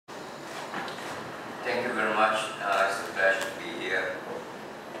Thank you very much. It's a pleasure to be here.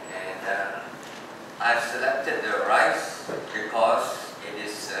 And I've selected the rice because it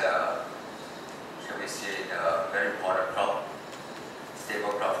is, shall we say, a very important crop,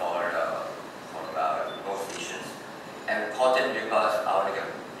 staple crop for most nations. And cotton because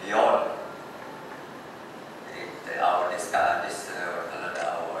beyond our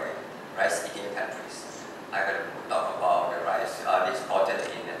rice eating countries. I can talk about the rice, this cotton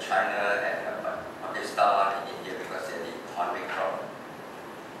in China and Pakistan and India because they're the economic crop.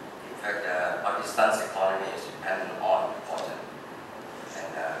 In fact, Pakistan's economy is dependent on cotton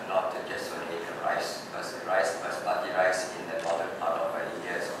and not just only the rice, because the basmati rice in the northern part of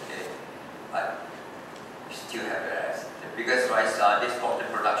India is okay, but we still have the rice. The biggest rice, this cotton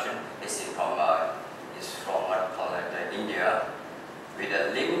production is from what call it India, with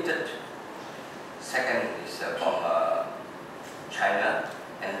a limited. Second is from China,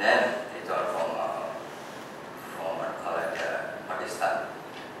 and then later on from what call it Pakistan.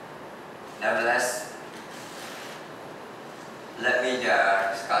 Nevertheless, let me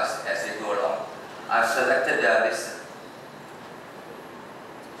discuss as we go along. I've selected this.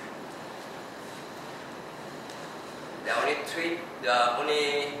 There are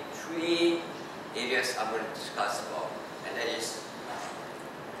only three areas I'm going to discuss about, and that is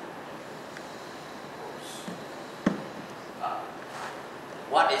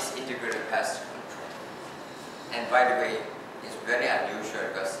what is integrated pest control. And by the way, it's very unusual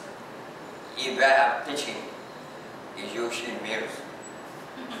because where I'm teaching is usually males.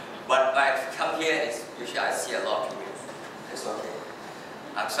 But when I come here, usually I see a lot of females. It's okay.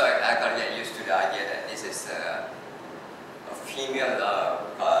 I'm sorry, I got to get used to the idea that this is a female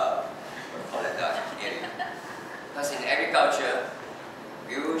area. Because in agriculture,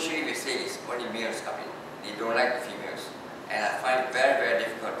 usually we say it's only males coming. They don't like the females. And I find it very, very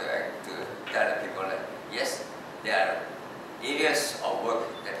difficult to tell the people that yes, there are areas of work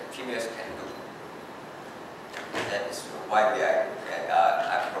that females can do. And that is why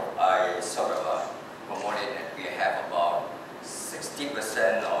I sort of promoted that we have about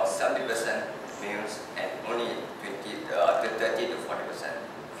 60% or 70% males and only 30 to 40%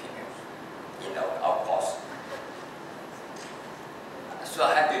 females in our course. So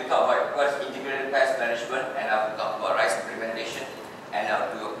I have to talk about first integrated pest management, and I will talk about rice implementation, and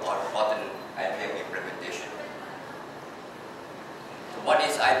I'll do about cotton IPM implementation. So what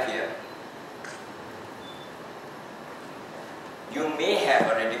is IPM? You may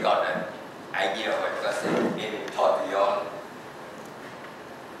have already got an idea of it because it may be taught beyond.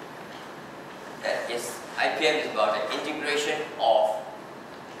 That is, IPM is about the integration of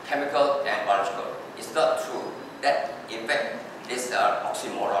chemical and biological. It's not true. That in fact is an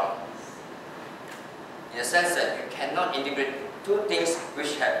oxymoron. In the sense that you cannot integrate two things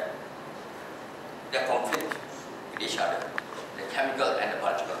which have their conflict with each other, the chemical and the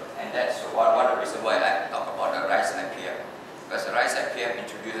biological. And that's one of the reasons why I talk about the rice IPM. Because the rice IPM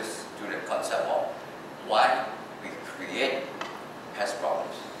introduces to the concept of why we create pest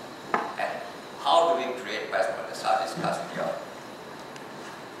problems and how do we create pest problems. That's how I discussed with you.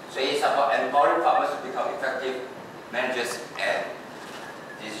 So it's about empowering farmers to become effective managers and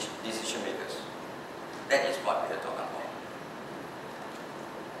decision makers. That is what we are talking about.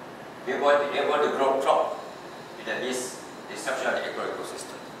 We want to be able to grow crop with the least disruption of the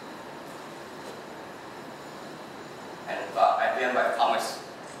ecosystem. And IPM by farmers,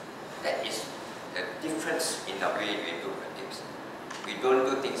 that is the difference in the way we do things. We don't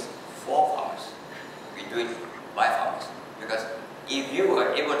do things for farmers. We do it by farmers. Because if you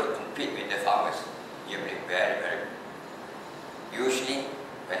are able to compete with the farmers, you'll be very, very good. Usually,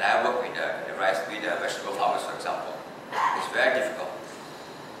 when I work with the vegetable farmers, for example, it's very difficult.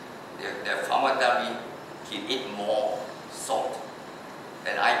 The farmer tell me he eat more salt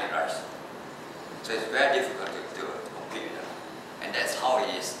than I eat rice. So it's very difficult to compete with them. And that's how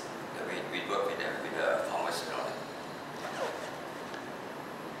it is that we work with the farmers around it.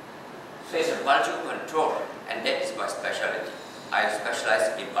 So it's a biological control, and that is my specialty. I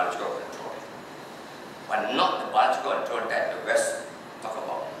specialize in biological control. But not the biological control that the West talk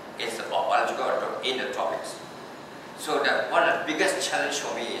about. It's about biological control in the tropics. So one of the biggest challenge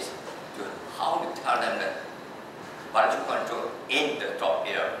for me is how to tell them that biological control in the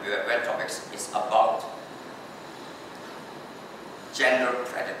wet tropics is about general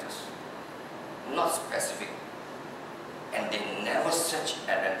predators, not specific. And they never search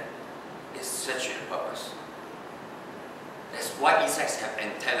at them. They search with a purpose. That's why insects have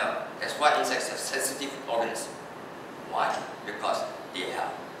antennae. That's why insects have sensitive organs. Why? Because they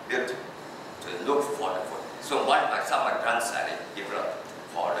are built to look for the food. So some grants are developed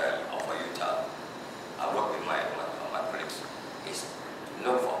for Utah.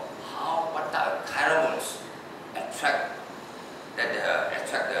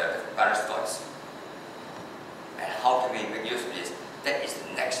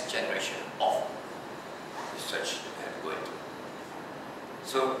 next generation of research we have to go into.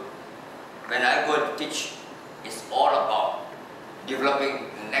 So when I go to teach, it's all about developing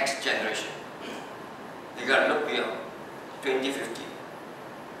the next generation. You got to look beyond 2050.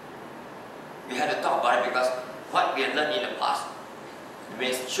 We had to talk about it because what we have learned in the past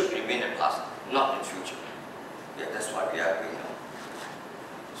should remain in the past, not in the future. Yeah, that's what we are doing now.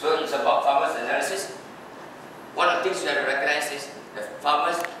 So it's about farmers' analysis. One of the things you have to recognize is that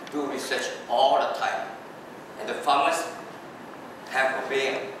farmers do research all the time. And the farmers have a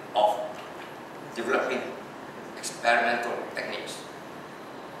way of developing experimental techniques.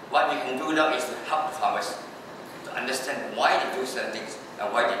 What we can do now is to help the farmers to understand why they do certain things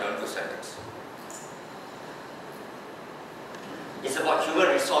and why they don't do certain things. It's about human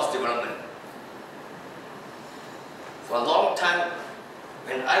resource development. For a long time,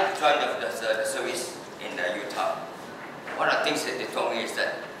 when I joined the service in Utah, one of the things that they told me is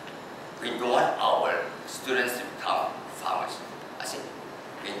that we don't want our students to become farmers. I said,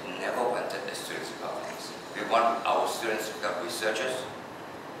 we never wanted the students to become farmers. We want our students to become researchers,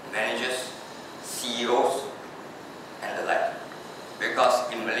 managers, CEOs, and the like.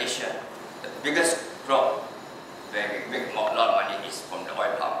 Because in Malaysia, the biggest crop where we make a lot of money is from the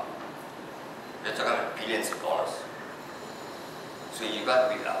oil palm. We're talking about billions of dollars. So you got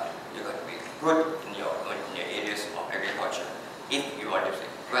to be good in your areas of agriculture if you want to say.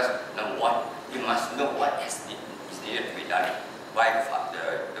 Because number one, you must know what is needed to be done by the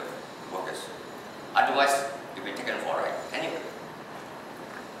workers. Otherwise, you'll be taken for a ride anyway.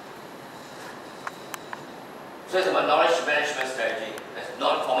 So it's about knowledge management strategy. That's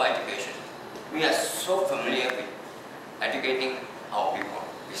non-formal education. We are so familiar with educating our people.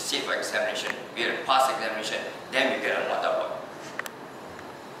 We sit for examination, we have pass examination, then we get a motherboard.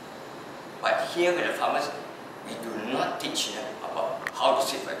 But here with the farmers, we do not teach them about how to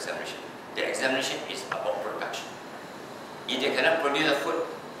sit for examination. The examination is about production. If they cannot produce the food,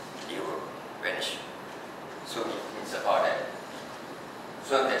 they will vanish. So it's about that.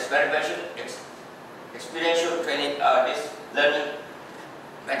 So the experiential training, this learning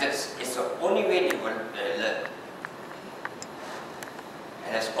methods is the only way they will learn.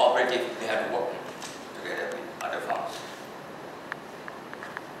 And as cooperative, they have to work together with other farmers.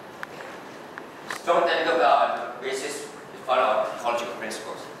 Strong technical basis is part of our ecological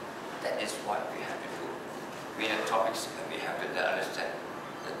principles. That is what we have to do. We have topics and we have to understand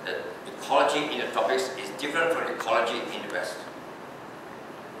that the ecology in the tropics is different from the ecology in the West.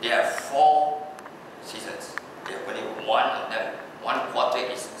 There are 4 seasons. There are only one of them. 1 quarter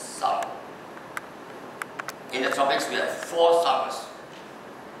is summer. In the tropics, we have 4 summers.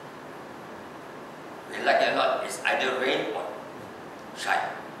 We like it or not, it's either rain or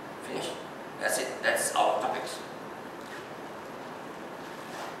shine. Finish. That's it. That's our topics.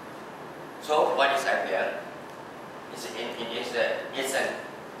 So, what is IPM? It's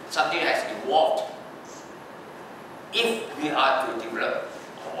something that has evolved. If we are to develop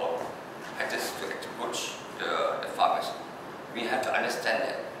our methods to approach the farmers, we have to understand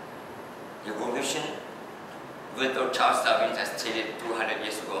that evolution, even though Charles Darwin has stated 200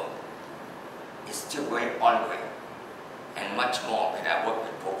 years ago, is still ongoing, and much more when I work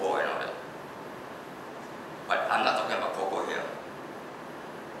with cocoa and all that. But I'm not talking about cocoa here.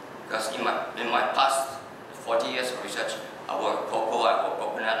 Because in my past 40 years of research, I work with cocoa, I work with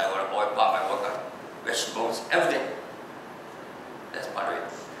coconut, I work with oil palm, I work with vegetables, everything. That's part of it.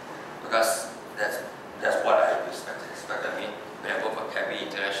 Because that's what I expect of me. When I work for Cabby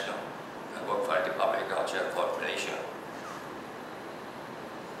International, I work for the Department of Agriculture for Malaysia.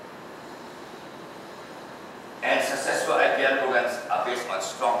 And successful IPM programs are based on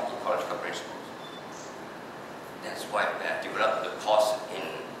strong ecological principles. That's why we have developed the course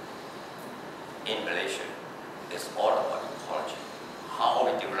in Malaysia. It's all about ecology, how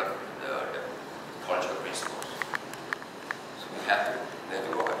we develop the ecological principles. So we have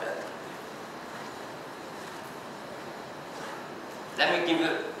to work on that. Let me give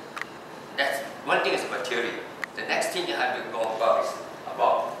you, that's one thing is about theory. The next thing you have to go about is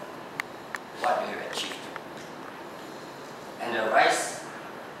about what we have achieved. And the rice,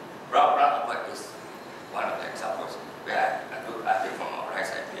 brown upward is one of the examples where I take from our rice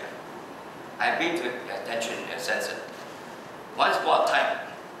IPM. I've been to attention in a sense that once upon a time,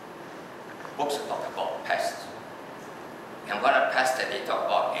 books talk about pest. And one of the pests that they talk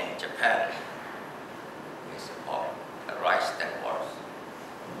about in Japan is about the rice that was.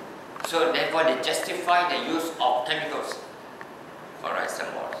 So therefore they justify the use of chemicals for rice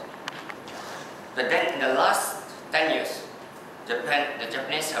and waters. But then in the last 10 years, the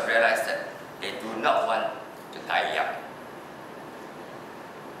Japanese have realized that they do not want to die young.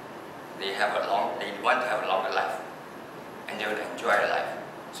 they want to have a longer life, and they will enjoy their life.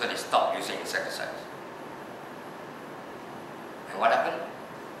 So they stop using insecticides. And what happened?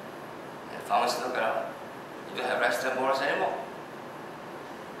 And farmers look around. You don't have rice borers anymore.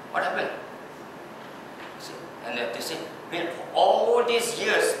 What happened? See? And they say, well, for all these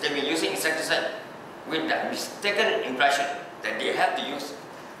years they've been using insecticide with that mistaken impression that they have to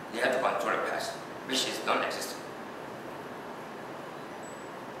control the pest, which is non-existent.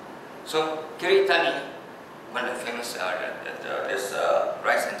 So Kiritani, one of the famous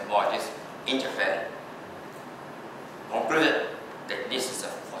rice entomologist in Japan, concluded that this is a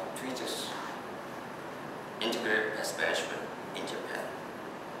fortuitous integrated pest management in Japan.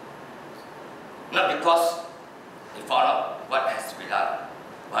 Not because they found out what has to be done,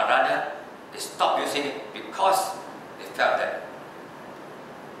 but rather they stopped using it because they felt that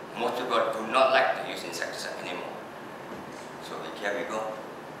most people do not like to use insecticide anymore. So here we go.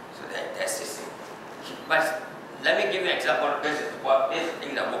 So that's this thing. But let me give you an example. This is the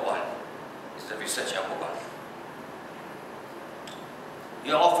thing that I work on. It's the research I work on.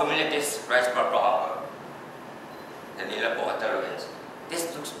 You're all familiar with this rice hopper, the Nilapo Terrorians.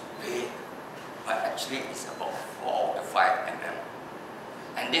 This looks big, but actually it's about 4 to 5 mm.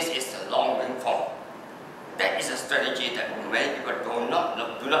 And this is the long wing form. That is a strategy that many people do not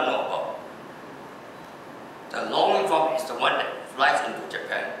know about. The long wing form is the one that flies into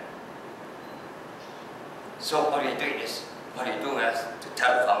Japan. So what you do is to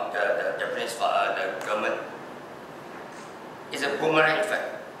tell the Japanese the government, it's a boomerang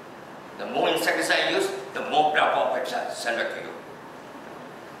effect. The more insecticide you use, the more brown peptides sent back to you.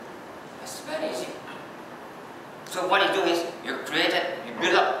 It's very easy. So what you do is you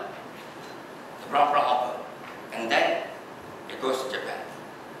build up the brown hopper, and then it goes to Japan.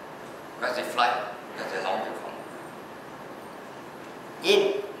 Because they fly, because they're long form.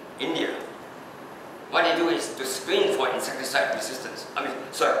 In India, what they do is to screen for insecticide resistance.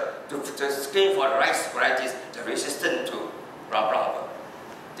 To screen for the rice varieties that are resistant to brown hopper.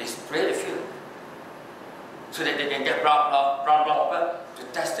 They spray the field so that they can get brown hopper to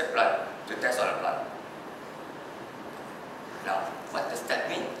test the plant, to test on the plant. Now, what does that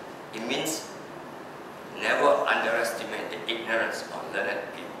mean? It means never underestimate the ignorance of learned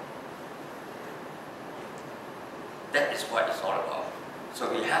people. That is what it's all about. So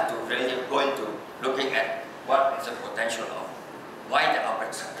we have to really go into looking at what is the potential of why the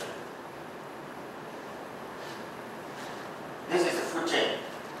outbreaks happen. This is the food chain.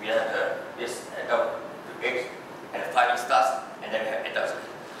 We have this adult to eggs and the 5 stars, and then we have adults.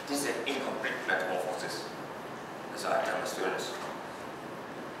 This is an incomplete metamorphosis. That's what I tell my students.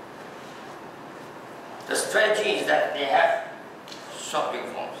 The strategy is that they have short wing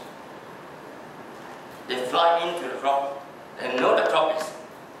forms. They fly into the crop. They know the crop is,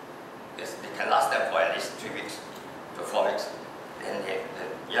 yes, they can last them for at least 3 weeks to 4 weeks. Then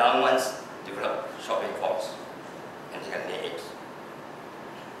the young ones develop short wing forms and they can lay eggs.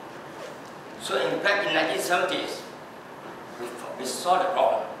 So back in 1970s, we saw the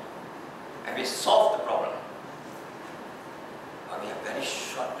problem and we solved the problem. But we have very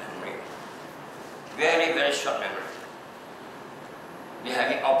short memory. Very, very short memory. We're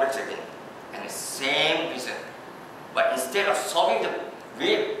having outbreaks again, and the same reason. But instead of solving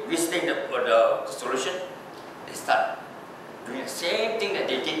visiting the solution, they start doing the same thing that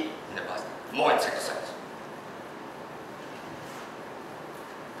they did in the past, more insecticides.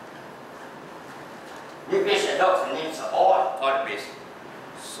 Weak-based adults needs are all toilet-based.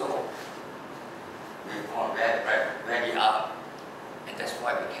 So we found where they are, and that's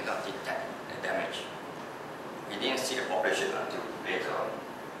why we cannot detect the damage. We didn't see the population until later on.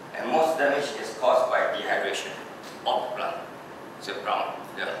 And most damage is caused by dehydration of the plant. So brown,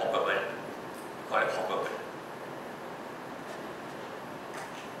 the hopper burn, call it hopper burn.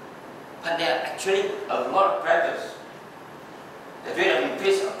 But there are actually a lot of factors. The rate of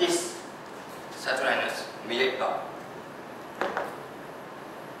increase of this Saturnus millet bug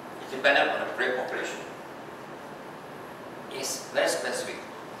is dependent on the prey population. It's very specific.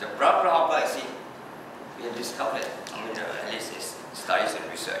 The brown hopper, I see, we have discovered, at least it's studies and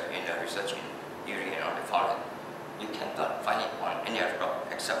research in Erie and all, they found it. You cannot find it on any other crop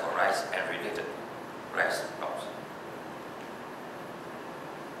except for rice and related rice crops.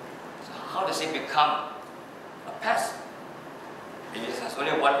 So how does it become a pest? It has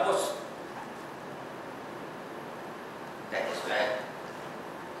only one host. That is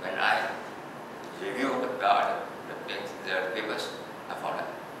when I reviewed the papers, I found that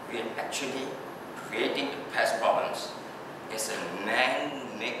we are actually creating the pest problems. It's a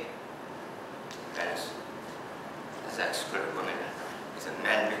man-made menace. That's an excluded women. It's a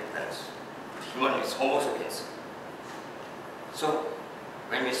man-made menace. human is Homo sapiens. So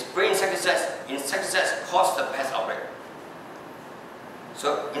when we spray insecticides cause the pest outbreak.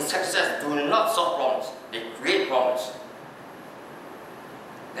 So insecticides do not solve problems, they create problems.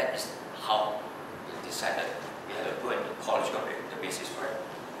 That is how we decided we have to do an ecological the basis for it.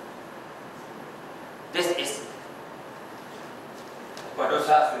 This is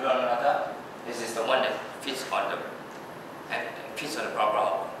Podosa sudorata. This is the one that fits on the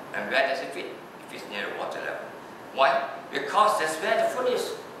brow. And where does it fit? It fits near the water level. Why? Because that's where the food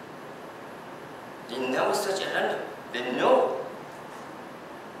is. They never search at random. They know.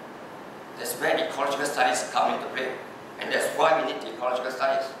 That's where the ecological studies come into play. And that's why we need the ecological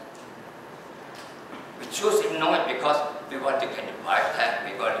studies. We choose to ignore it because we want to get the biotech,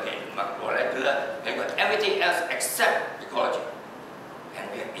 we want to get the macromolecular, we got everything else except ecology. And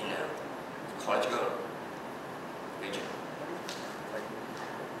we are in an ecological region.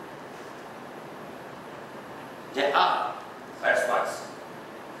 There are parasites.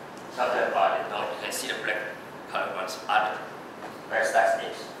 Some of them are, you can see the black colored ones are the parasite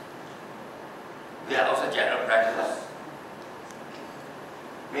names. We are also general practices.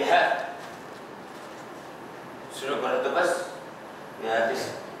 We have Pseudogonadobus, we have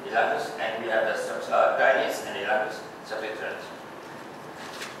this Elangus, and we have the Dynamis and Elangus subterraneans.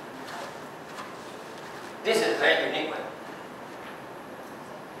 This is a very unique one.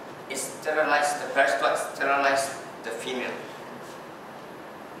 It sterilizes, the parasite sterilizes the female.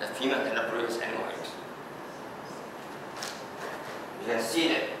 The female cannot produce animal eggs. You can see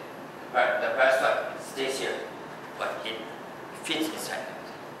that the parasite stays here, but it fits inside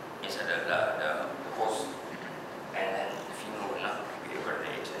the host, and then the female will not be able to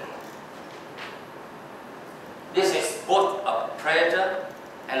lay eggs anymore. This is both a predator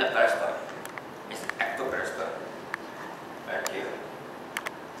and a parasite. It's ectoparasite, right here.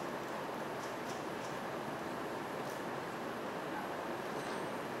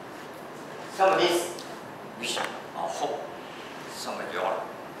 Some of these, which I hope some of you all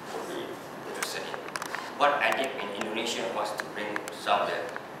will be interested in. What I did in Indonesia was to bring some of the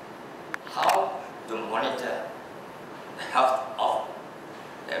how to monitor the health of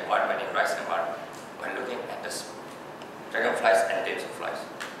the environment in rice environment by looking at the dragonflies and damselflies.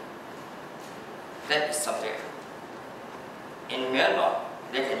 That is something. In Myanmar,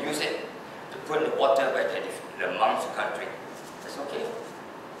 they can use it to put in the water where the monks can't drink. That's okay.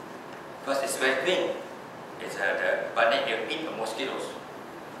 Because it's very clean. But then you eat the mosquitoes.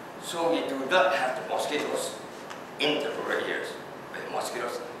 So you do not have the mosquitoes in the rural areas, but the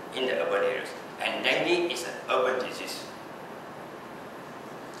mosquitoes in the urban areas. And dengue is an urban disease.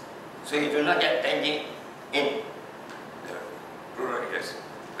 So you do not get dengue in the rural areas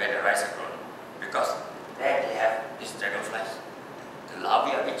where the rice are grown, because there they have these dragonflies. The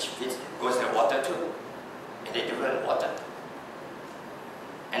larvae of which goes in the water too, and they develop water.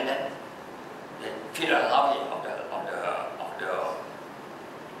 And then they feed the larvae of the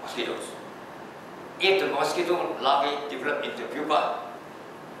mosquitoes. If the mosquito larvae develop into pupa,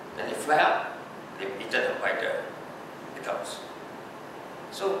 then they fly up, they're eaten by the dogs.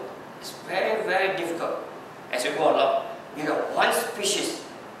 So it's very, very difficult as you go along. We have one species,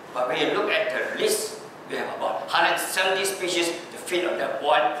 but when you look at the list, we have about 170 species to feed on that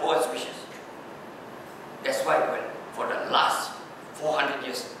one poor species. That's why for the last 400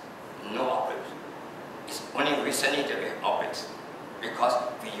 years, no outbreaks. It's only recently that we have outbreaks because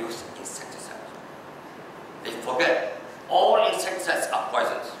we use insecticides. They forget all insecticides are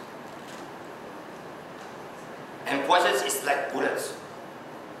poisons. And poisons is like bullets.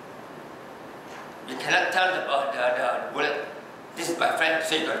 You cannot tell the bullet, this is my friend,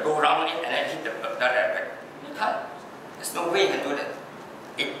 so you can go around it and then hit the back. You can't. There's no way you can do that.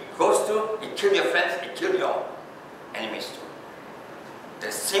 It goes through, it kills your friends, it kills your enemies too.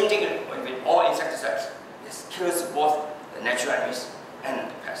 The same thing with all insecticides. It kills both the natural enemies and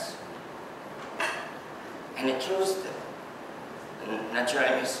the pests. And it kills the natural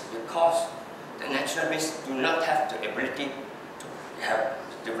enemies because the natural enemies do not have the ability to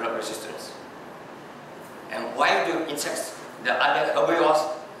develop resistance. And why do insects, the other herbivores,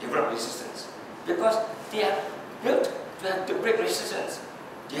 develop resistance? Because they are built to have to break resistance.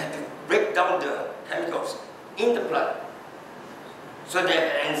 They have to break down the chemicals in the blood. So they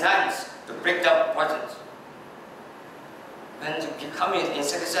have enzymes to break down poisons. When you come in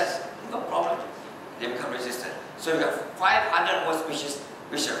insecticides, no problem. They become resistant. So we have 500 more species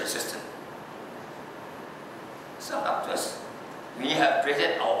which are resistant. It's not up to us. We have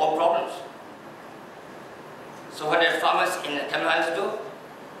created our own problems. So what the farmers in the Tamil Nadu do,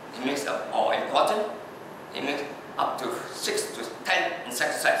 they mix up, or in cotton, they mix up to 6 to 10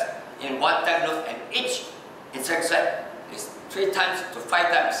 insecticides in 1 ton load, and each insecticide is 3 times to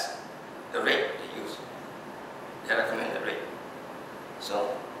 5 times the rate they use. They recommend the rate.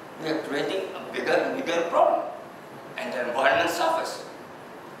 So we are creating a bigger and bigger problem, and the environment suffers.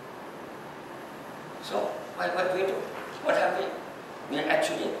 So what do we do? What have we? We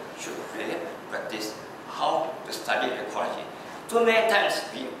actually should really practice how to study ecology. Too many times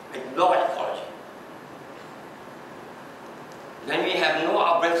we ignore ecology. When we have no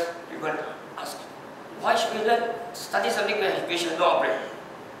outbreaks, people ask, why should we learn study something when we should know outbreak?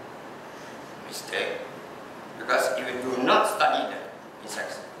 Mistake. Because if we do not study the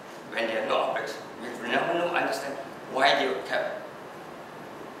insects when there are no outbreaks, we will never understand why they were kept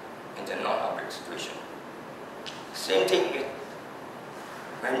in the non-outbreak situation. Same thing with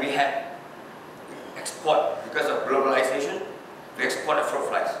when we had export, because of globalization, we export the fruit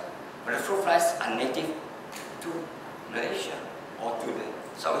flies. But the fruit flies are native to Malaysia or to the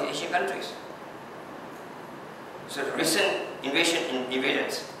Southeast Asian countries. So the recent invasion in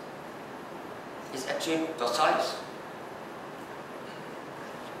invaders is actually dorsalis,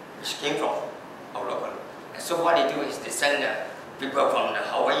 which came from our local. And so what they do is they send people from the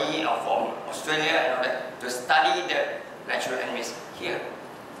Hawaii or from Australia and all that to study the natural enemies here,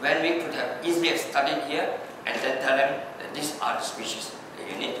 when we could have easily studied here and then tell them that these are the species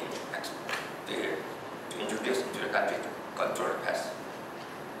that you need to introduce into the country to control the pest.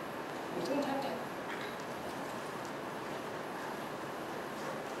 We don't have that.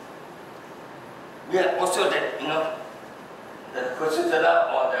 We are also that, the Professorial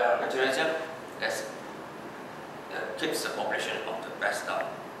or the maturation that keeps the population of the pest down.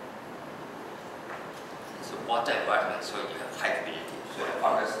 It's a water environment, so you have high humidity, so the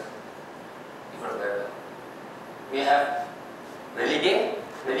fungus develop very well. We have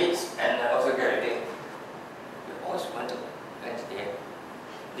Relids and also Garidae. We always wonder when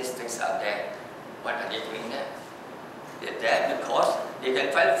these things are there, what are they doing there? They're there because they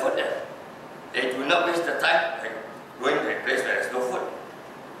can find food there. They do not waste the time going to a place where there is no food.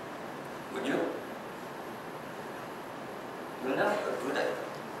 Would you? You never do that.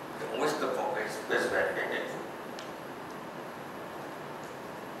 You always look for a place where you can get food.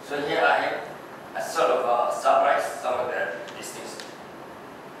 So here I have a sort of summarize some of these things.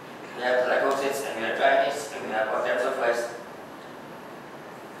 We have lycosids and we have dryness and we have damselflies.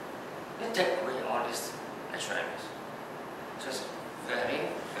 They take away all these natural enemies. So it's very,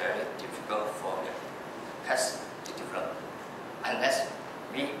 very difficult for the pests to develop unless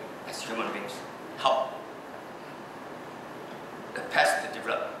we as human beings help the pests to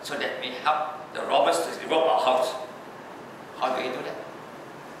develop, so that we help the robbers to develop our house. How do we do that?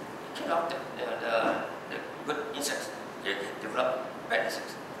 We kill off the good insects. They can develop bad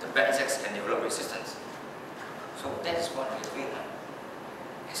insects. The bad insects can develop resistance. So that is what we're doing now.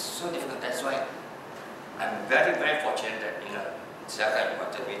 It's so difficult. That's why I'm very, very fortunate that SEARCA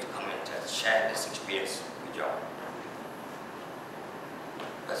invited me to come and share this experience with you all.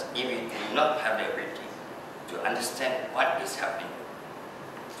 Because if we do not have the ability to understand what is happening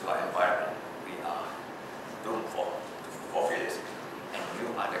to our environment, we are doomed for failures. And you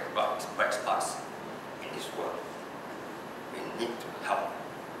are the bright sparks in this world. We need to help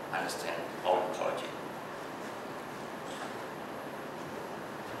understand our ecology.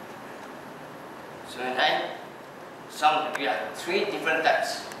 So we have 3 different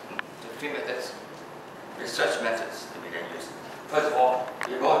types, 3 methods, research methods that we can use. First of all,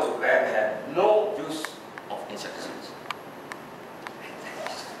 we go to where we have no use of insecticides. And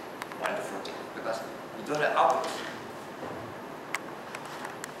that is a wonderful thing because we don't have outbreaks.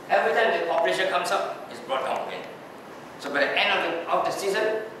 Every time the population comes up, it's brought down again. So by the end of the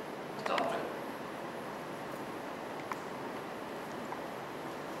season, it's not outbreak.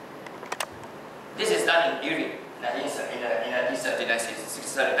 This is done in Uri, in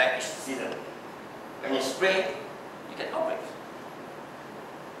 1979 each season. When you spray, you get outbreaks.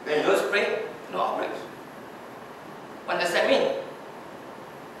 When you don't spray, no outbreaks. What does that mean?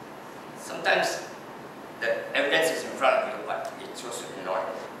 Sometimes the evidence is in front of you, but it chose to ignore it.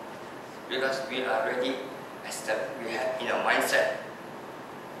 Because we are already established, we have in our mindset,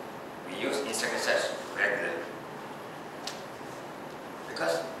 we use insecticides regularly.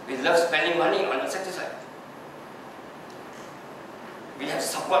 Because we love spending money on insecticide. We have to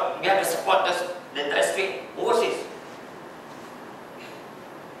support the industry overseas.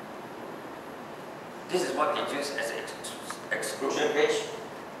 This is what they use as an exclusion gauge.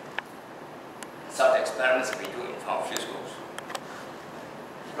 Some of the experiments we do in farm field schools.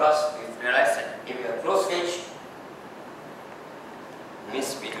 Because we realize that if we have closed gauge, it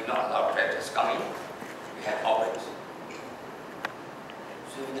means we do not allow predators come in, we have outbreaks.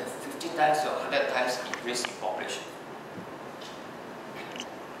 So So you get 50 times or 100 times increase in population.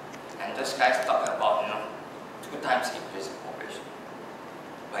 And those guys talk about 2 times increase in population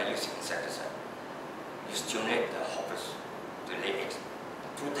by using insecticide. You stimulate the hoppers to lay eggs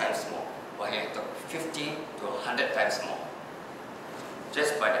 2 times more, while you talk 50 to 100 times more,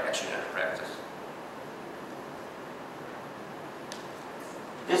 just by the action of the predators.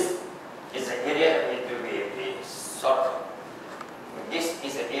 This is an area that we sort of. This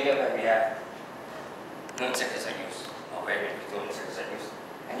is an area where we have no insecticide use, or very little insecticide use.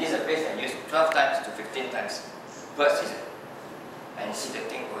 And this is a place that used 12 times to 15 times per season. And you see the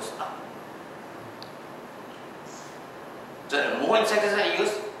thing goes up. So the more insecticide you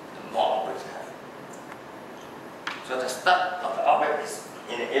use, the more outbreaks you have. So the start of the outbreak is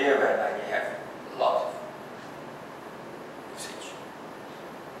in an area where we have a lot of usage.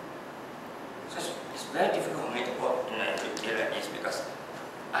 So it's very difficult for me to work in an area like this because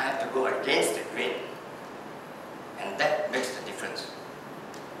I have to go against the grain. And that makes the difference.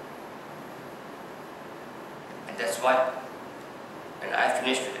 And that's why when I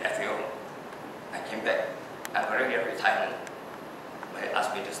finished with the FAO, I came back. I'm already in retirement. But they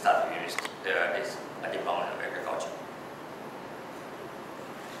asked me to start the university, this Department of Agriculture.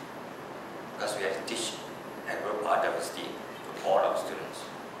 Because we have to teach agro-biodiversity to all our students.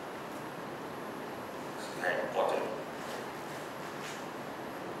 It's very important.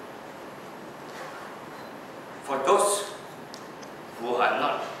 For those who are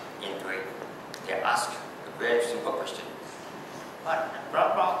not into it, they ask a very simple question. But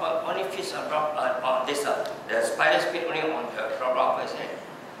only fish are on this, the spiders feed only on the brown head.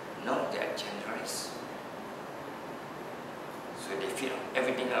 No, they are generalists. So they feed on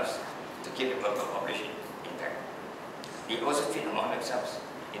everything else to keep the local population intact. They also feed among themselves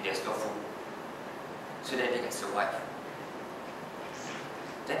if there's no food, so that they can survive.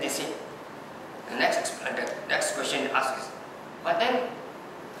 Then they say, the next question they ask is, but then,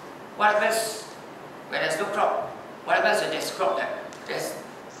 what happens when there's no crop? What happens when there's crop?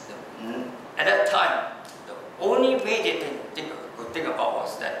 At that time, the only way they could think about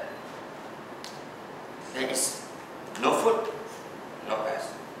was that there is no food, no pest.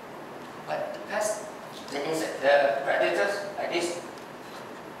 But the pests, the predators like this,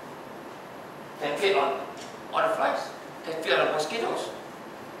 can feed on all the flies, they feed on mosquitoes.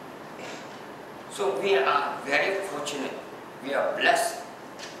 So we are very fortunate, we are blessed,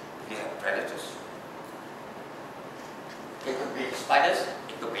 we have predators. It could be spiders,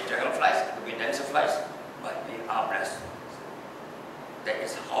 it could be dragonflies, it could be dancerflies, but we are blessed. That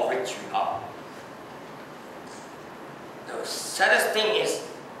is how rich we are. The saddest thing is,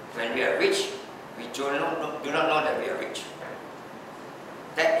 when we are rich, we do not know that we are rich.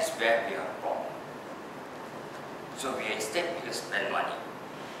 That is where we are wrong. So we instead spend money.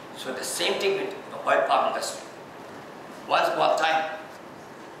 So the same thing with the oil palm industry. Once upon a time,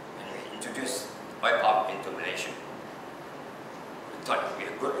 when we introduced oil palm into Malaysia, we thought it would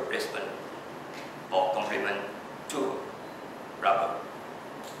be a good replacement or complement to rubber.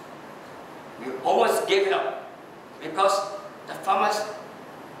 We almost gave it up because the farmers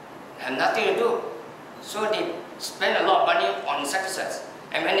have nothing to do. So they spend a lot of money on insecticides.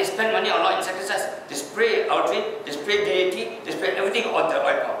 And when they spend money on a lot of insecticides, they spray Aldrin, they spray DDT, they spray everything on the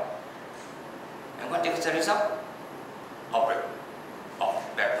oil palm. And what is the result? Outbreak of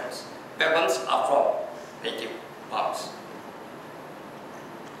bad worms. Bad worms are from native palms.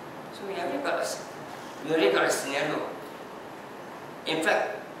 So we already got a scenario. In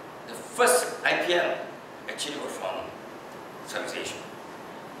fact, the first IPM actually was from Southeast Asia.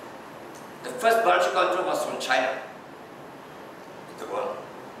 The first biological control was from China in the world.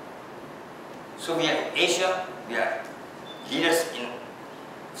 So we have Asia, we are leaders in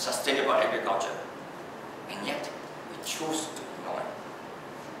sustainable agriculture, and yet we choose to ignore it.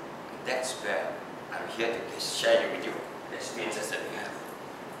 And that's where I'm here to share with you the experiences that we have.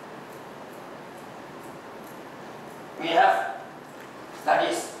 We have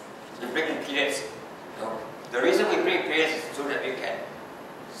studies the breaking periods. The reason we break periods is so that we can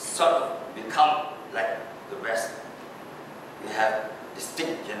sort of become like the rest. We have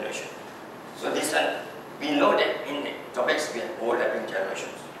distinct generation. So this one, we know that in the tropics we have overlapping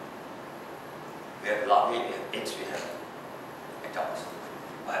generations. We have larvae, we have eggs, we have adults.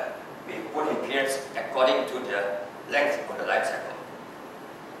 But we put in periods according to the length of the life cycle.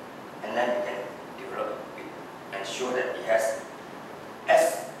 And then we can develop it and show that it has,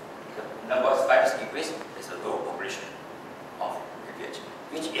 as the number of spiders increase, there's a low population of PPH,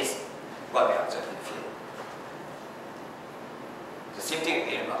 which is what we observe in the field. The same thing with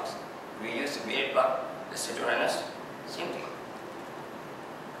mealy bugs. We use the mealy bug, the Cedronus, same thing.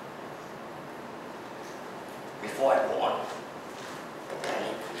 before I go on, I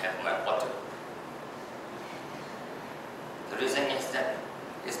need to have my water. The reason is that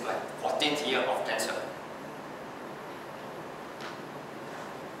it's my 14th year of cancer.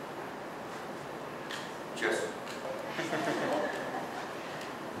 Cheers.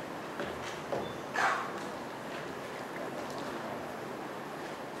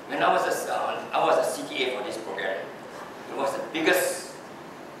 When I was a CTA for this program, it was the biggest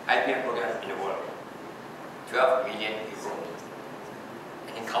IPM program in the world, 12 million people,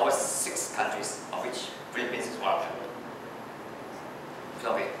 and it covers 6 countries, of which Philippines is one of them.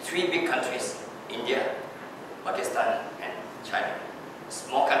 So we have 3 big countries: India, Pakistan, and China.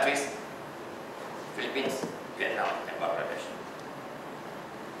 Small countries: Philippines, Vietnam, and Bangladesh.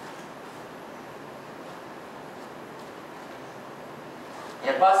 In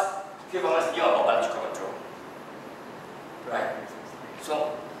the past, few of us knew about biological control, right?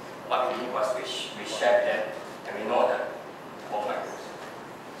 So what we did was we shared them, and we know that all my groups.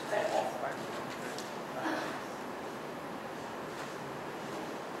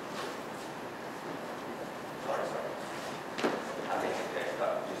 Sorry. I think I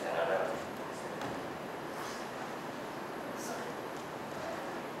got use another.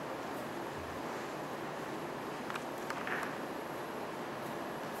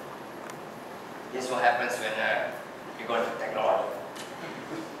 This is what happens when you go into technology.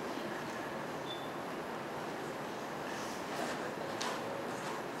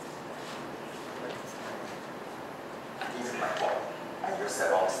 I think this is my fault. I used the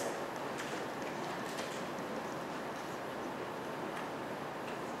wrong thing.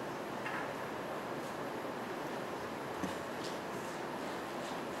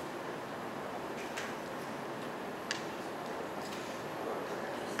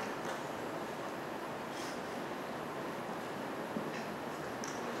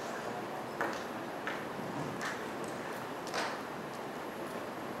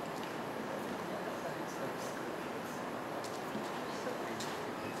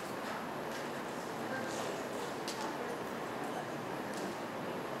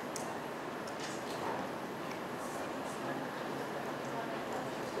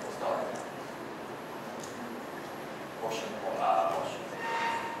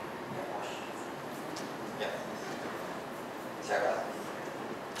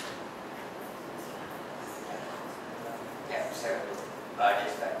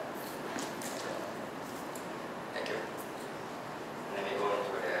 Thank you. Let me go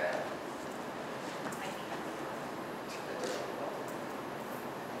into the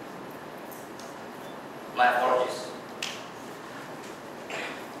my apologies. I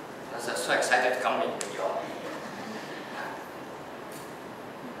was so excited to come in with you all.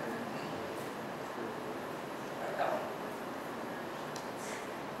 Right down.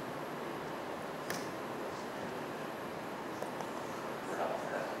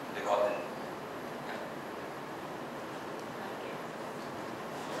 The cotton.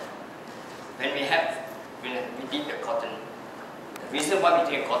 When we did the cotton, the reason why we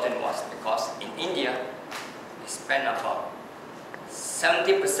did cotton was because in India, we spend about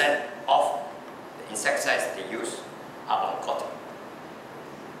 70% of the insecticides they use are on cotton.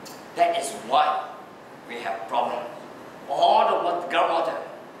 That is why we have problem. All the groundwater,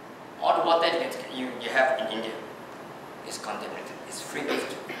 all the water you have in India is contaminated. It's free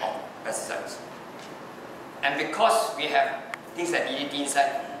gift of pesticides. And because we have things like DDT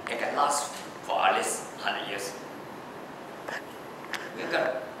inside, it can last for at least 100 years.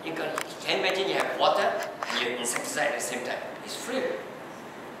 You can imagine you have water and you have insecticide at the same time. It's free.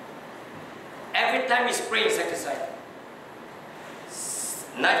 Every time you spray insecticide,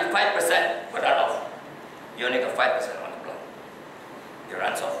 95% will run off. You only got 5% on the plant. It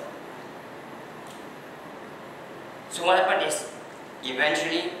runs off. So what happened is,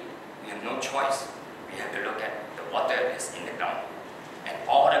 eventually, we have no choice. We have to look at the water that's in the ground. And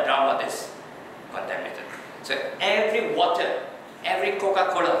all the groundwater is contaminated. So every water, every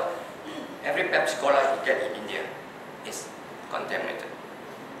Coca-Cola, every Pepsi-Cola you get in India is contaminated.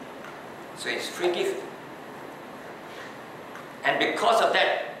 So it's free gift. And because of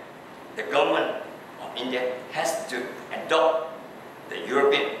that, the government of India has to adopt the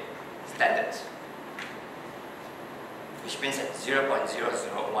European standards, which means that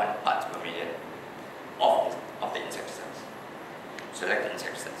 0.001 parts per million of the insecticides, selected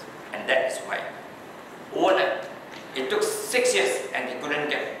insecticides. And that is why overnight, it took 6 years and they couldn't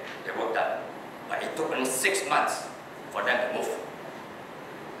get the work done. But it took only 6 months for them to move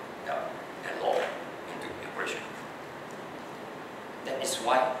the law into operation. That is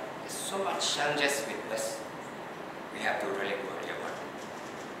why there's so much challenges with us. We have to really worry about it.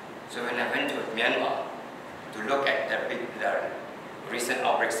 So when I went to Myanmar, to look at the recent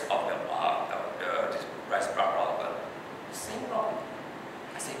outbreaks of the rice problem. The same problem.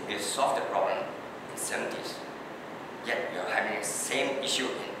 I said we solved the problem in 70s, yet we are having the same issue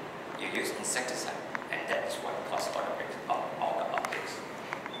in you use insecticide, and that is what caused all the outbreaks.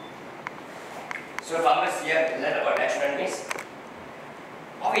 So farmers here learn about natural enemies.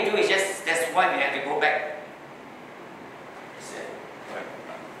 All we do is just, that's why we have to go back.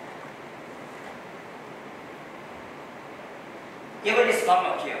 Even this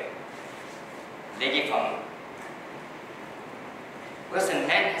farmer here, lady farmer, because the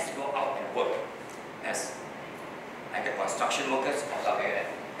man has to go out and work as like the construction workers or something like that,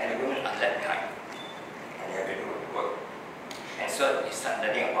 and the women are left behind, and they have to do the work. And so they start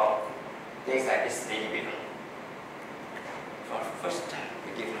learning about things like this lady women. For the first time,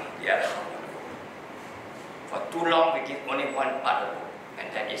 we give her the other half of the book. For too long, we give only one part of the book, and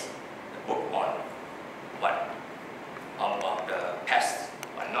that is the book on what? On the pest,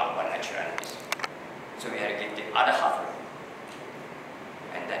 but not on natural enemies. So we had to give the other half of it.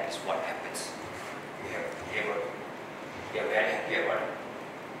 And that is what happens. We are very happy about it.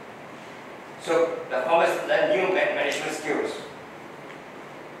 So the farmers learn new management skills.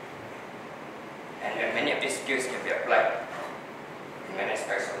 And many of these skills can be applied in many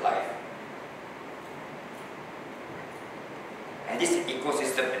aspects of life. And this is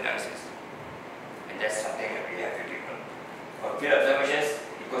ecosystem analysis. And that's something that we have to do. From field observations,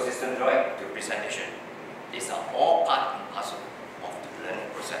 ecosystem drawing to presentation. These are all part and parcel of the learning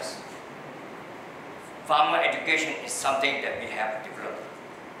process. Farmer education is something that we have developed.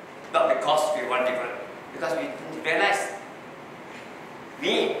 Not because we want to develop, because we realize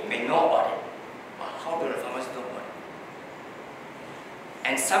we may know about it, but how do the farmers know about it?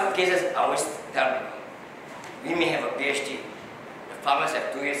 And some cases I always tell people, we may have a PhD. The farmers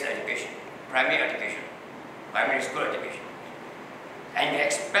have 2 years education, primary school education. And we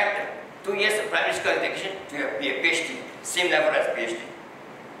expect 2 years of primary school education to be a PhD, same level as a PhD.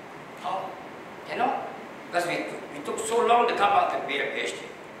 How? You know? Because we took so long to come out to be a PhD.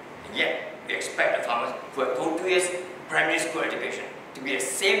 And yet, we expect the farmers who have 2 years primary school education to be the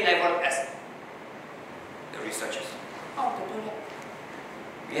same level as the researchers. How to do that?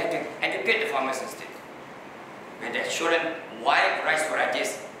 We have to educate the farmers instead. We have to show them why rice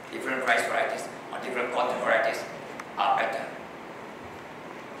varieties, different rice varieties, or different cotton varieties are better.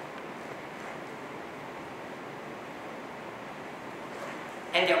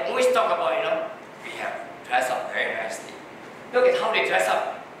 And they always talk about, we have dressed up very nicely. Look at how they dress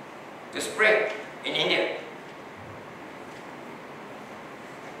up to spray in India.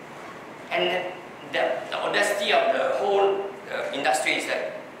 And the audacity of the whole industry is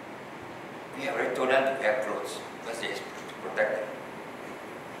that we have already told them to wear clothes because they to protect them.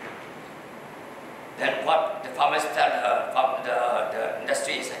 Then what the farmers tell the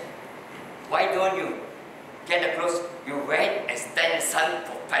industry is that, why don't you get the clothes, you wear it and stand in the sun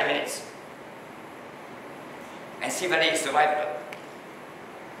for 5 minutes and see whether you survive.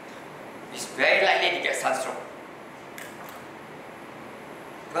 It's very likely to get sunstroke.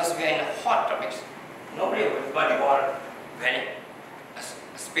 Because we are in the hot tropics. Nobody would want to go on wearing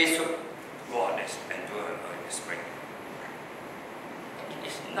a spacesuit to go on this and do it in the spring.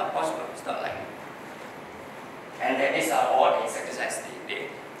 It's not possible, it's not likely. And these are all the insecticides they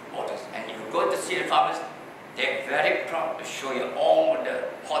bought us. And if you go to see the farmers, they're very proud to show you all the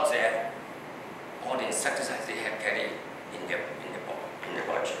pots they have, all the insecticides they have carried in the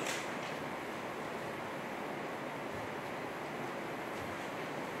pouch.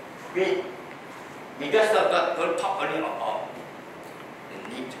 We just don't talk only about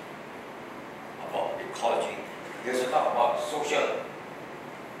the need, about ecology. We also talk about social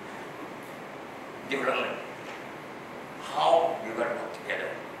development, how you got to work together.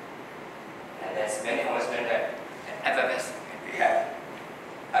 And there's many of us learn that at FFS, and we have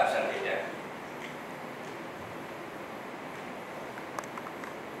absolutely there.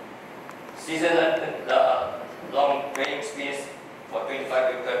 Seasonal long training experience for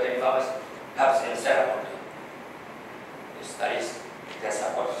 25 to 30 farmers helps in setup of the studies, test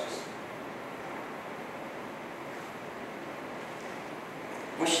hypothesis.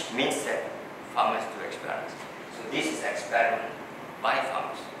 Which means that farmers do experiments. So this is an experiment by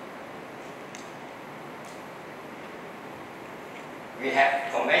farmers. We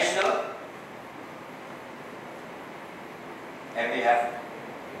have conventional and we have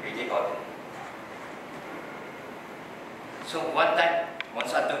BT cotton. So one time,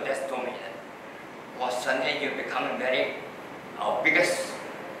 Monsanto just told me that suddenly you become our biggest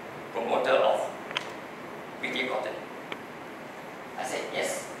promoter of BT cotton. I said,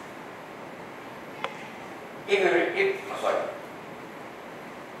 yes. If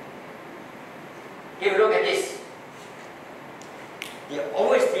you look at this, they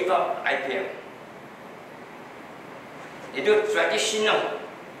always develop IPM. They do traditional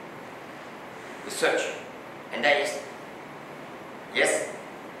research, and that is, yes,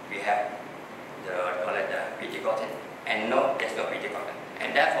 we have the BT cotton, and no, there's no BT cotton,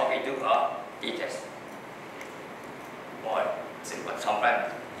 and therefore we do a t-test, or simple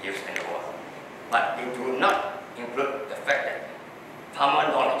sometimes used in the world. But they do not include the fact that farmer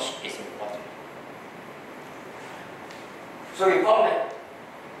knowledge is important. So we found that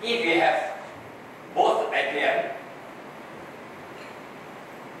if we have both IPM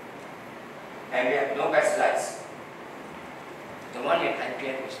and we have no pesticides, the one with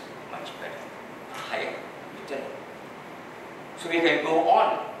IPM is much better, higher return. So we can go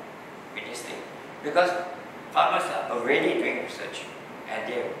on with this thing because farmers are already doing research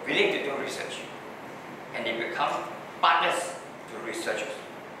and they are willing to do research and they become partners to researchers,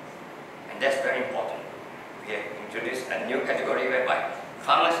 and that's very important. We have introduced a new category whereby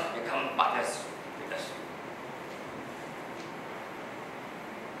farmers become partners with us.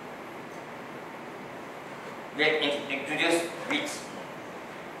 We have introduced weeds.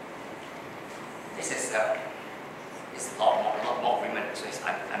 This is it's a lot more women, so it's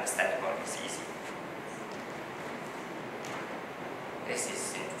understandable, it's easy. This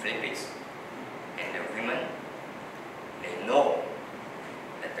is in Philippines, and the women, they know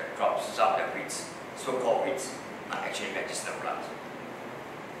that the crops, some of the weeds, so-called weeds, are actually medicinal plants.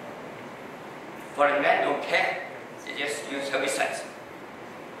 For the men, don't care, they just use herbicides.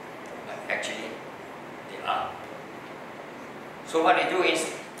 But actually, they are. So what they do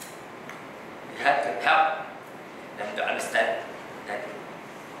is, we have to help them to understand that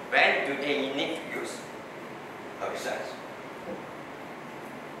when do they need to use herbicides.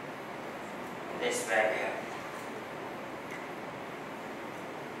 And this is where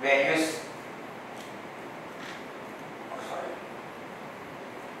we use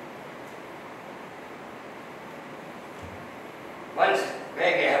once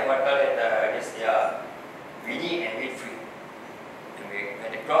where we have what call it this weedy and weed free. And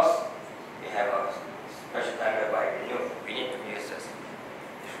when they cross, we have a special time whereby we need to use this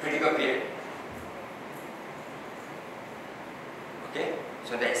critical period. Okay?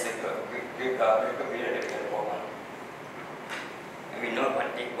 So that's the critical period that we have to work on. And we know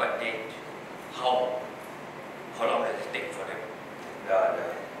what date, how long does it take for the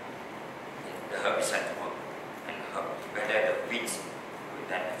herbicide to work, and whether the weeds will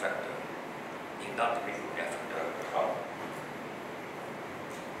then affect the, if not the weeds will affect the crop.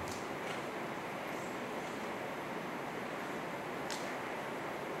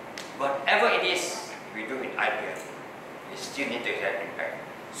 Whatever it is we do with IPM, we still need to have impact.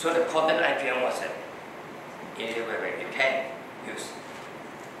 So the cotton IPM was an area where we can use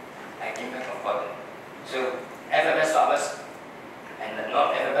impact of cotton. So FFS farmers and the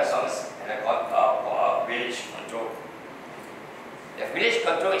non-FFS farmers and the village control. The village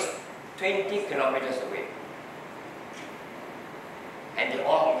control is 20 kilometers away. And they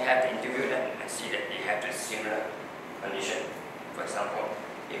all, we have to interview them and see that they have the similar condition. For example,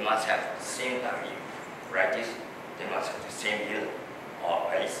 they must have the same type of varieties, they must have the same yield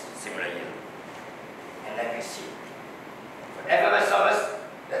or at least similar yield. And then we see. For FFS farmers,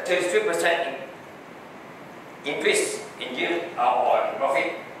 the 33% increase in yield or in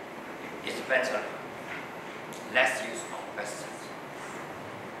profit, it depends on less use of pesticides.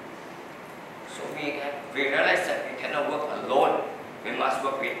 So we realize that we cannot work alone, we must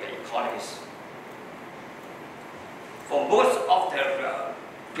work with the economies. For most of the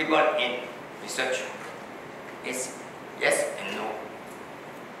people in research, it's yes and no.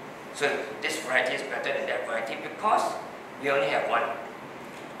 So this variety is better than that variety because we only have one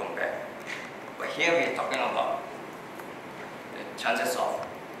to compare. But here we are talking about the chances of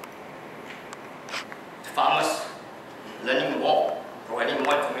the farmers learning more, providing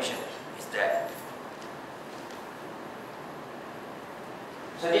more information is there.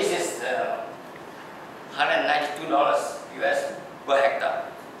 So this is $192 US per hectare.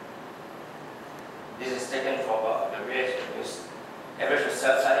 This is taken from the village news. Average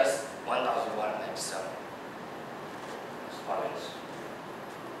sale size 1,197.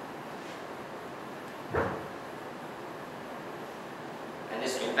 And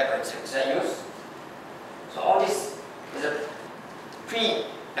this impact on insect use. So all this is a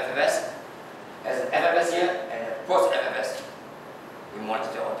pre-FFS, as an FFS here and a post-FFS. We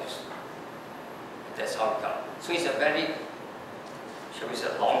monitor all this. That's how we come. So it's a very, shall we say,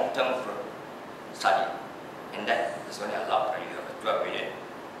 long-term study, and that is only allowed when you have a 12 million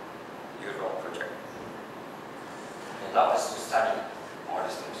euro project.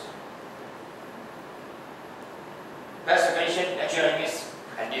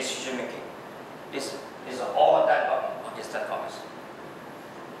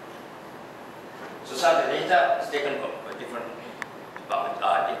 So some of the data is taken from different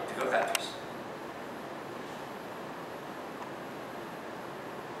departments, different countries.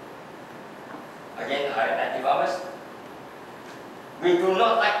 Again, higher farmers. We do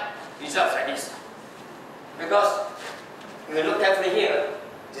not like results like this. Because if you look carefully here,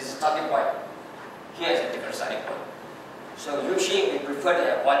 this is a starting point. Here is a different starting point. So usually we prefer to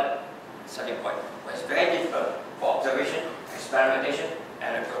have one starting point. But it's very difficult for observation, experimentation,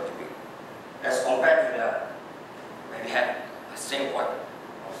 and reproduction. As compared to the when we have the same point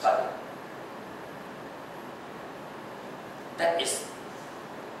of study. That is,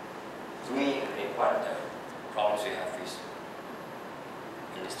 to me, one of the problems we have faced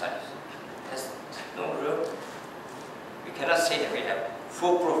in the studies. There's no real, we cannot say that we have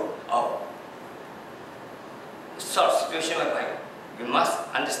full proof of the sort of situation whereby we must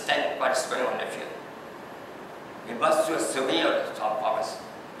understand what is going on in the field. We must do a survey of the farmers.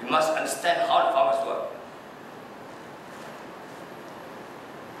 We must understand how the farmers work.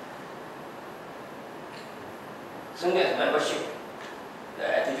 Soon as membership, the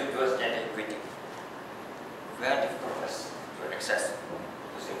attitude towards gender equity, very difficult for us to access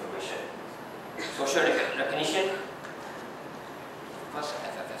this information. Social recognition, of course,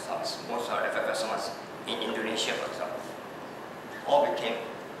 FFS summits, most of FFS summits in Indonesia, for example, all became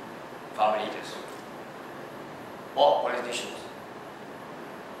farmer leaders, all politicians,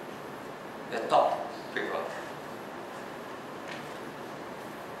 the top people.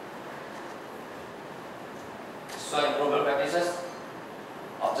 Soil improvement practices,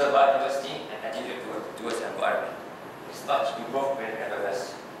 observed biodiversity, and attitude towards the environment. It's not improved with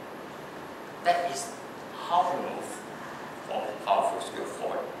FFS. That is how we move from farm food skill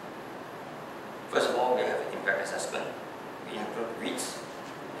forward. First of all, we have impact assessment. We include weeds.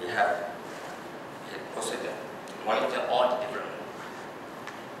 We have also to monitor all the development.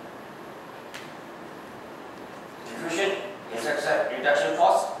 Diffusion, insecticide reduction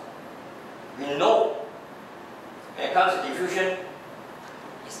cost. We know when it comes to diffusion,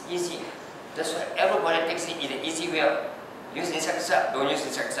 it's easy. That's why everybody takes it in the easy way. Use insecticide, don't use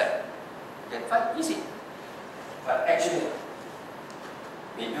insecticide. Then fine, easy. But actually,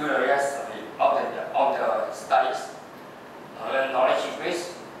 we do the rest of the studies. Knowledge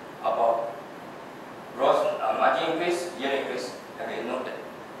increase about growth, margin increase, yield increase, and we know that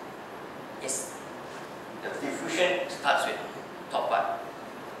yes, the diffusion starts with top part.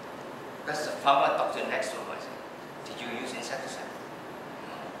 Because the farmer talks to the next one. Did you use insecticide?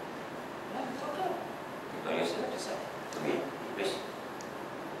 No, it's okay. You don't use insecticide. Okay, please.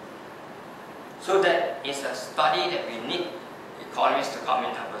 So that is a study that we need economists to come in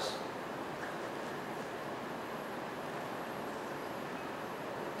and help us.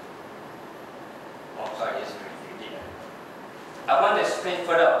 Oh, sorry, this is really deep. I want to explain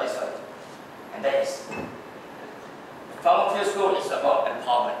further of this one. And that is, farmer field school is about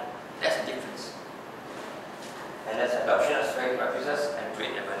empowerment. That's the difference. And that's adoption of straight practices and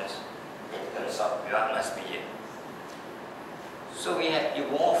great awareness in terms of what must be here. So we have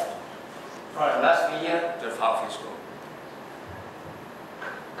evolved from the mass media to the farm field school.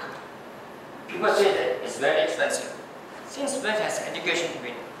 People say that it's very expensive. Since when has education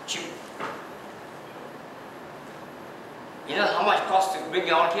been cheap? You know how much it costs to bring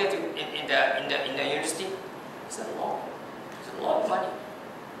you out here in the university? It's a lot of money.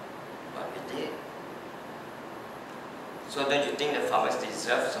 But we did. So don't you think the farmers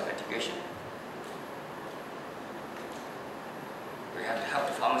deserve some education? We have to help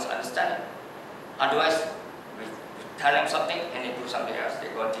the farmers understand it. Otherwise, we tell them something and they do something else. They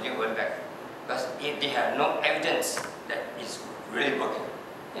continue going back. Because if they have no evidence that it's really working,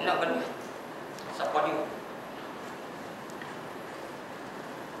 they're not going to support you.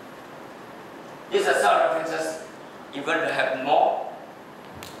 These are some references. If you want to have more,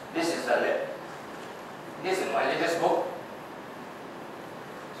 this is my latest book.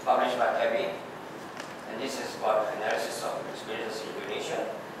 It's published by Kevin. And this is about analysis of experiences in Indonesia.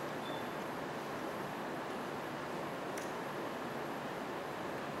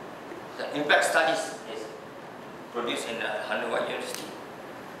 The impact studies is produced in Hanwha University.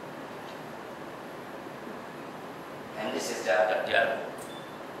 And this is the other book.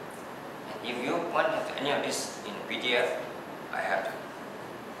 And if you want to have any of this in PDF, I have to.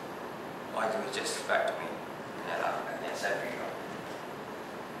 Or you will just write to me and I can send you.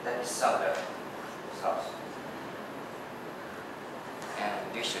 That is some of the results.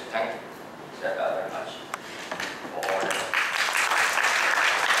 And we should thank SEARCA very much for all that.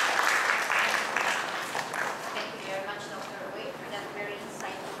 Thank you very much, Dr. Wei, for that very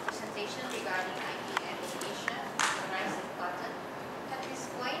insightful presentation regarding IPM in Asia, the rise of cotton. At this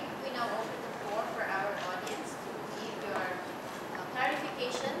point, we now open the floor for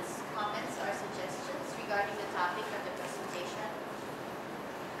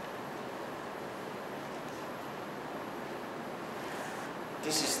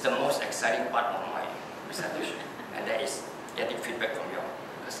This is the most exciting part of my presentation, and that is getting feedback from you all.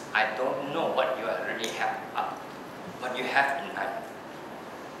 Because I don't know what you already have what you have in mind.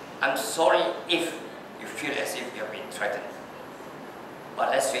 I'm sorry if you feel as if you have been threatened.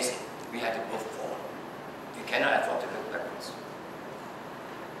 But let's face it, we have to move forward. You cannot afford to look backwards.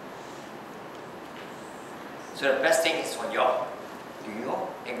 So the best thing is for you all. Do you all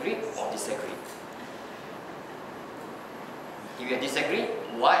agree or disagree? If you disagree,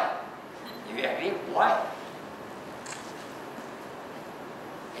 why? If you agree, why?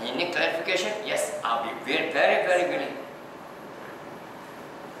 And you need clarification? Yes, I'll be very, very, very willing.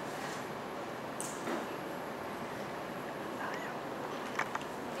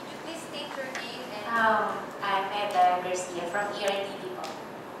 Could you please state your name and... I'm Eda Garcia from ERT people.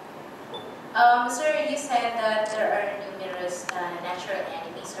 Sir, you said that there are numerous natural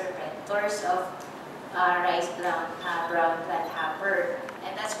enemies or predators of rice brown plant hopper,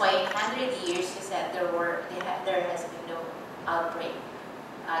 and that's why in 100 years you said there has been no outbreak.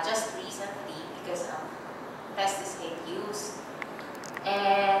 Just recently because of pesticide use,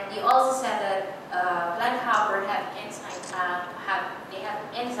 and you also said that plant hopper have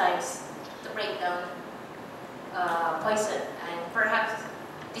enzymes to break down poison, and perhaps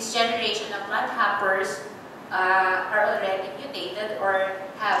this generation of plant hoppers are already mutated or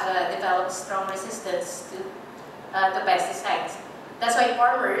have developed strong resistance to pesticides. That's why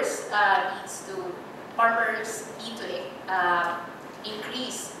farmers need to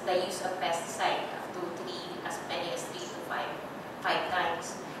increase the use of pesticide up to as many as 3 to 5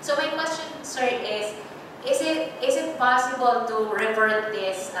 times. So my question, sir, is it possible to revert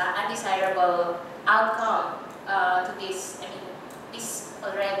this undesirable outcome to this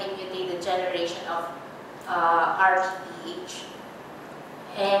already mutated generation of RPPH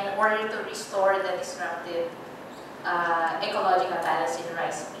in order to restore the disrupted ecological balance in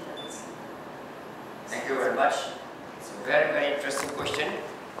rice fields? Thank you very much. It's a very, very interesting question.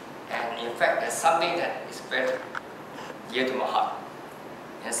 And in fact, there's something that is very dear to my heart.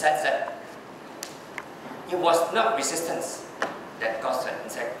 In the sense that it was not resistance that caused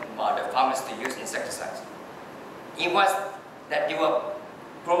the farmers to use insecticides. It was that they were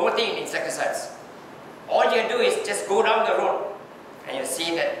promoting insecticides. All you do is just go down the road and you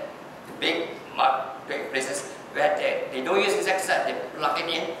see that the big places where they don't use insecticide, they plug it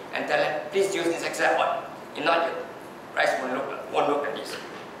in and tell them, please use insecticide on. If not, your rice won't look like this.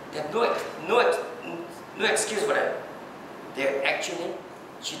 They have no excuse for that. They're actually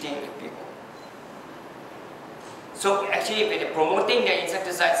cheating the people. So actually, when they're promoting their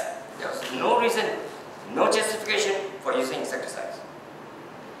insecticides, there's no reason, no justification for using insecticides.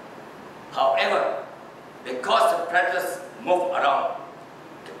 However, because the predators move around,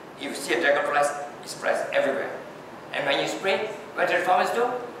 if you see a dragonflies, it spreads everywhere. And when you spray, what do the farmers do?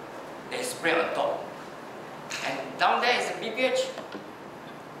 They spray on top. And down there is a BPH.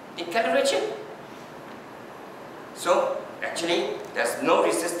 They cannot reach it. So actually, there's no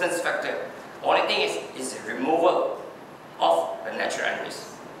resistance factor. Only thing is removal of the natural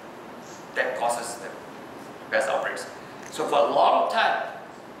enemies that causes the pest outbreaks. So for a long time,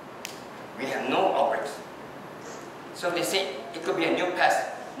 we have no outbreaks. So they say it could be a new pest.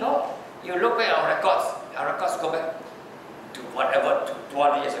 No, you look at our records go back to whatever, to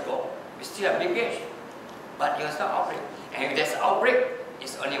 200 years ago. We still have BPH, but there's no outbreak. And if there's an outbreak,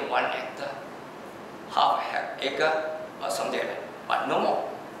 it's only 1 hectare, half an acre, or something like that, but no more.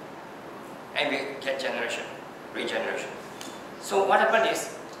 And we get regeneration. So what happened is,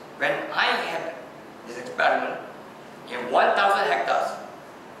 when I had this experiment in 1,000 hectares,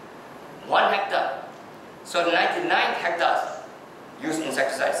 1 hectare, so 99 hectares use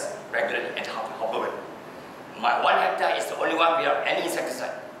insecticides regularly and hopper. My 1 hectare is the only one without any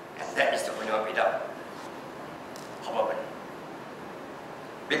insecticide, and that is the only one without hopper.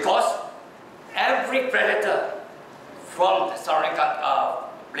 Because every predator from the surrounding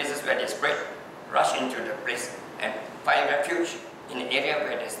places where they spread rush into the place and find refuge in an area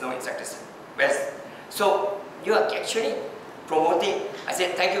where there's no insecticide. So you are actually promoting. I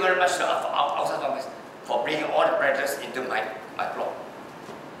said thank you very much to our outside farmers for bringing all the predators into my plot.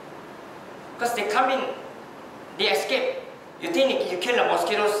 Because they come in, they escape. You think you kill the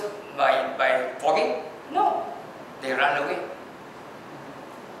mosquitoes by fogging? No, they run away.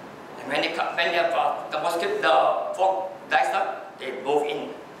 And when the fog dies down, they move in.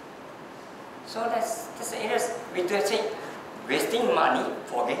 So that's the areas we do say wasting money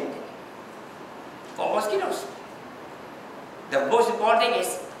fogging for mosquitoes. The most important thing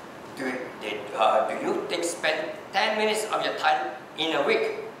is, do you spend 10 minutes of your time in a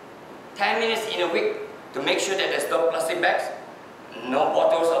week, 10 minutes in a week to make sure that there's no plastic bags? no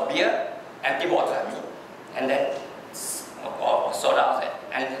bottles of beer, empty bottles I mean, and then or soda outside,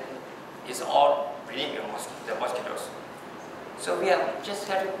 and it's all breeding the mosquitoes. So we have just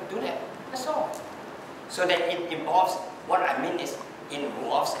had to do that. That's all. So that it involves, what I mean is,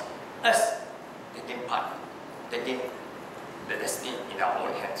 involves us taking part, taking the destiny in our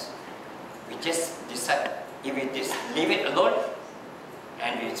own hands. We just decide, if we just leave it alone,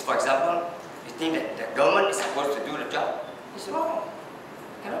 and we, for example, we think that the government is supposed to do the job, it's wrong.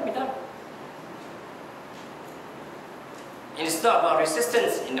 It cannot be done. It's not about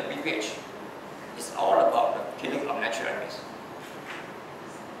resistance in the PPH. It's all about the killing of natural enemies.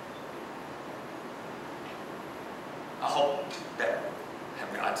 I hope that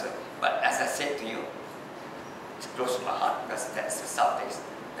have been answered. But as I said to you, it's close to my heart because that's the subject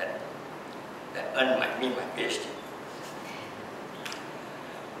that earned me my PhD.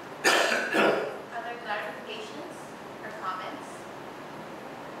 Other clarifications or comments?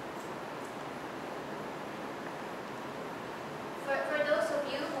 For those of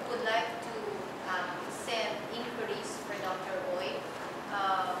you who would like to send inquiries for Dr. Oy,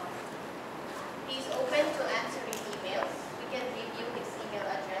 he's open to answering emails. We can review his email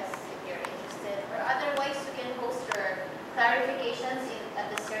address if you're interested, or otherwise you can post your clarifications at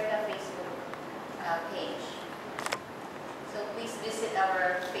the SEARCA Facebook page. So please visit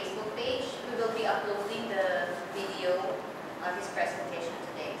our Facebook page. We will be uploading the video of his presentation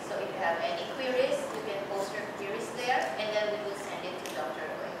today. So if you have any queries, you can post your queries there, and then we will send it to Dr.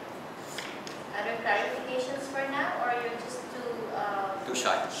 Oy. Other clarifications for now, or you're just Too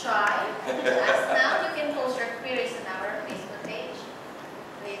shy. Shy to ask now? You can post your queries on our Facebook page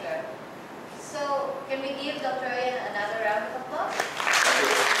later. So can we give Dr.